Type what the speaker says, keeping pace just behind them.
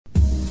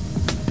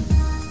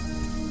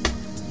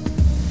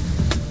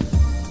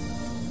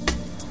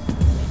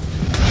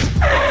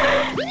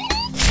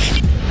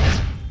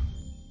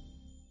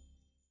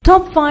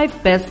Top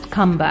 5 Best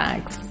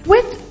Comebacks.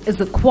 Wit is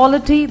a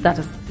quality that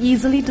is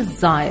easily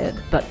desired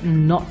but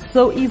not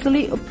so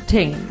easily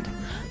obtained.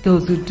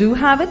 Those who do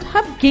have it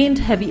have gained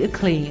heavy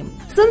acclaim.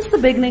 Since the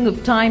beginning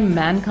of time,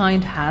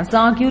 mankind has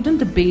argued and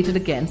debated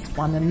against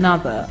one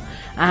another.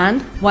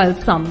 And while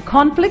some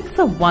conflicts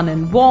are won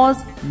in wars,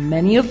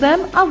 many of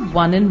them are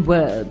won in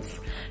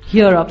words.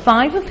 Here are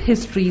 5 of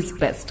history's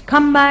best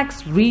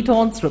comebacks,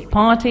 retorts,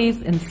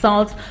 repartees,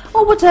 insults,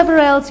 or whatever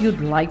else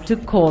you'd like to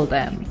call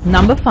them.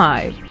 Number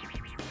 5.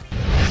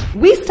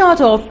 We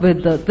start off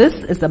with the This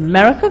is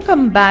America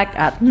comeback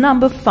at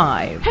number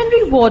 5.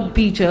 Henry Ward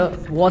Beecher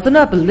was an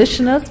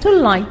abolitionist who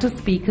liked to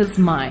speak his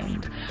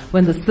mind.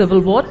 When the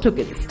Civil War took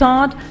its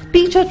start,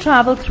 Beecher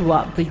traveled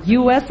throughout the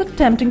U.S.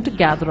 attempting to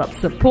gather up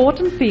support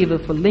and favor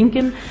for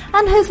Lincoln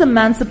and his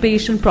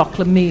Emancipation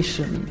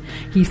Proclamation.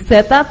 He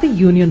said that the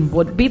Union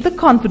would beat the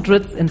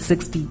Confederates in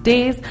 60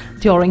 days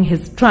during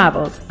his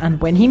travels, and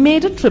when he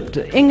made a trip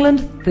to England,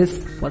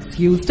 this was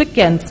used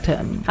against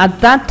him. At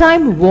that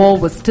time, war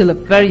was still a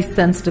very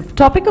sensitive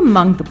topic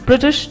among the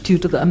British due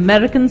to the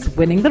Americans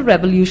winning the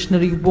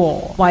Revolutionary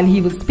War. While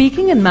he was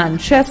speaking in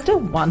Manchester,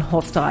 one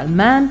hostile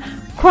man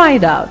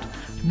cried out,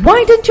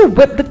 "Why didn't you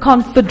whip the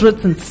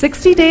Confederates in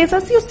 60 days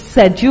as you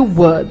said you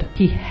would?"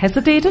 He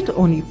hesitated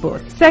only for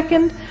a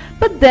second,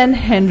 but then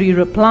Henry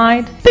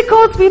replied,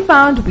 "Because we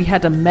found we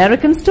had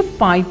Americans to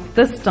fight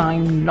this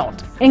time,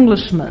 not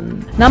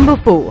Englishmen." Number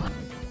 4.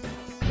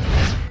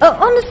 A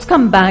honest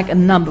comeback at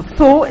number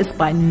 4 is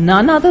by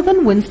none other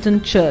than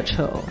Winston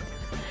Churchill.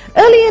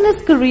 Early in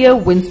his career,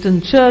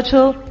 Winston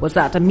Churchill was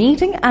at a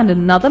meeting and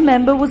another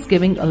member was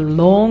giving a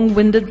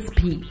long-winded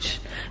speech.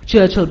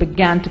 Churchill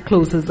began to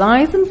close his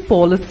eyes and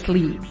fall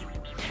asleep.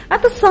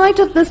 At the sight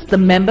of this, the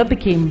member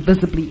became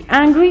visibly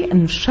angry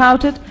and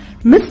shouted,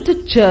 "Mr.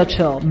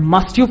 Churchill,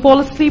 must you fall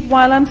asleep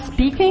while I'm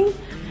speaking?"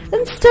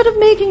 Instead of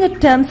making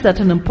attempts at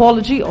an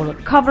apology or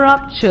a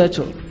cover-up,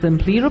 Churchill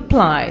simply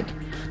replied,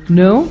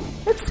 "No,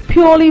 it's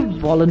purely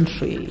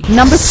voluntary."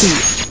 Number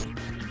 3.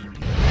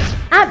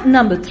 At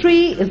number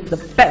 3 is the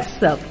best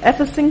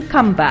self-effacing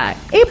comeback.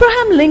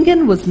 Abraham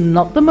Lincoln was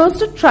not the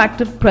most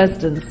attractive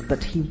president,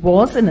 but he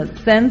was, in a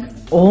sense,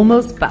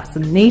 almost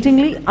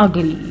fascinatingly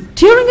ugly.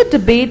 During a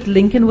debate,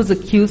 Lincoln was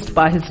accused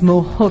by his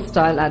more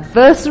hostile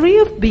adversary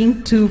of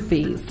being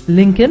two-faced.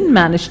 Lincoln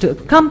managed to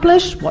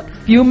accomplish what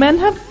few men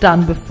have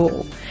done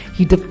before.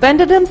 He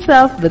defended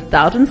himself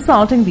without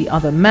insulting the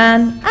other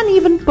man and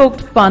even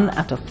poked fun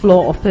at a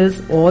flaw of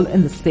his, all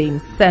in the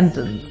same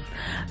sentence.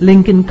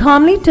 Lincoln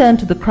calmly turned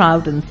to the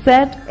crowd and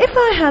said, "If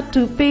I had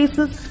 2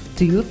 faces,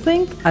 do you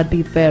think I'd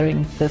be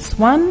wearing this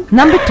one?"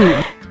 Number 2.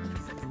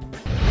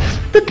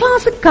 The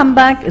classic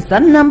comeback is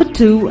at number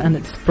 2 and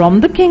it's from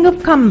the king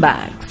of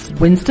comebacks.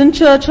 Winston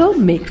Churchill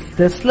makes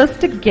this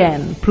list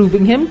again,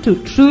 proving him to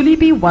truly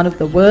be one of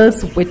the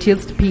world's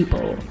wittiest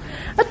people.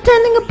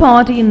 Attending a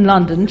party in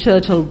London,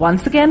 Churchill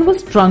once again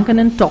was drunk and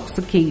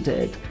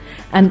intoxicated.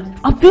 An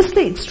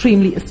obviously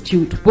extremely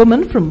astute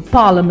woman from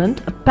Parliament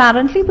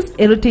apparently was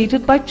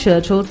irritated by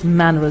Churchill's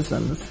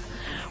mannerisms.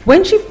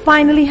 When she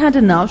finally had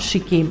enough, she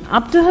came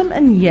up to him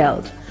and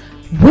yelled,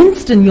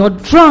 "Winston, you're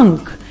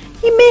drunk!"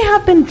 He may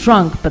have been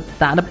drunk, but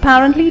that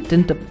apparently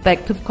didn't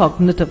affect his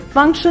cognitive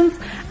functions,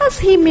 as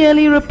he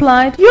merely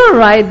replied, "You're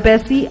right,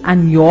 Bessie,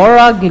 and you're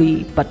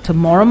ugly, but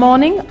tomorrow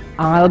morning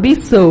I'll be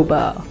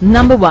sober."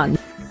 Number 1.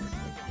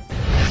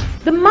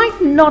 The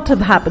might not have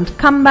happened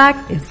comeback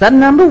is at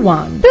number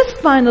 1. This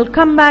final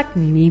comeback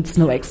needs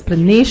no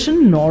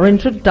explanation nor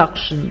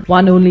introduction.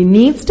 One only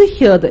needs to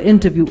hear the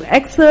interview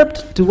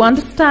excerpt to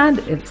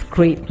understand its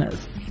greatness.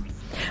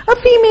 A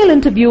female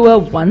interviewer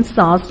once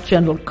asked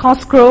General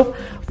Cosgrove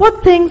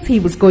what things he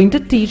was going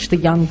to teach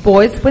the young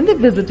boys when they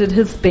visited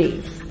his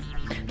base.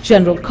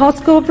 General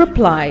Cosgrove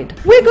replied,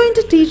 "We're going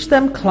to teach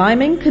them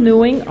climbing,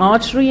 canoeing,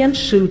 archery and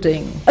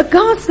shooting."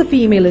 Aghast, the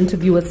female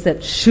interviewer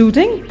said,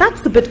 "Shooting?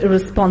 That's a bit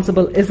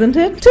irresponsible, isn't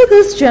it?" To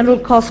this, General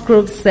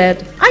Cosgrove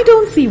said, "I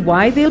don't see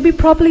why they'll be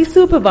properly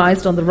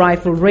supervised on the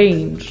rifle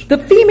range." The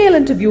female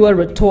interviewer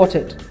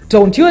retorted,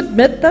 "Don't you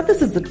admit that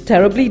this is a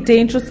terribly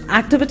dangerous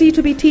activity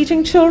to be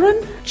teaching children?"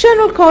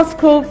 General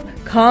Cosgrove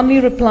calmly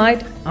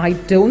replied, "I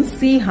don't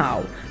see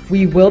how.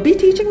 We will be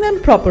teaching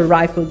them proper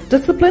rifle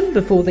discipline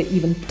before they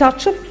even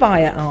touch a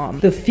firearm."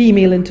 The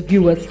female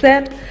interviewer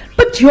said,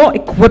 "But you're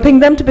equipping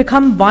them to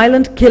become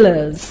violent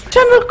killers."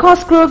 General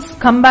Cosgrove's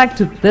comeback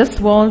to this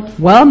was,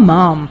 "Well,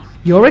 ma'am,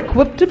 you're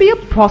equipped to be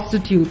a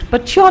prostitute,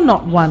 but you're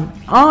not one,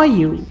 are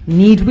you?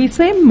 Need we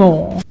say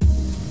more?"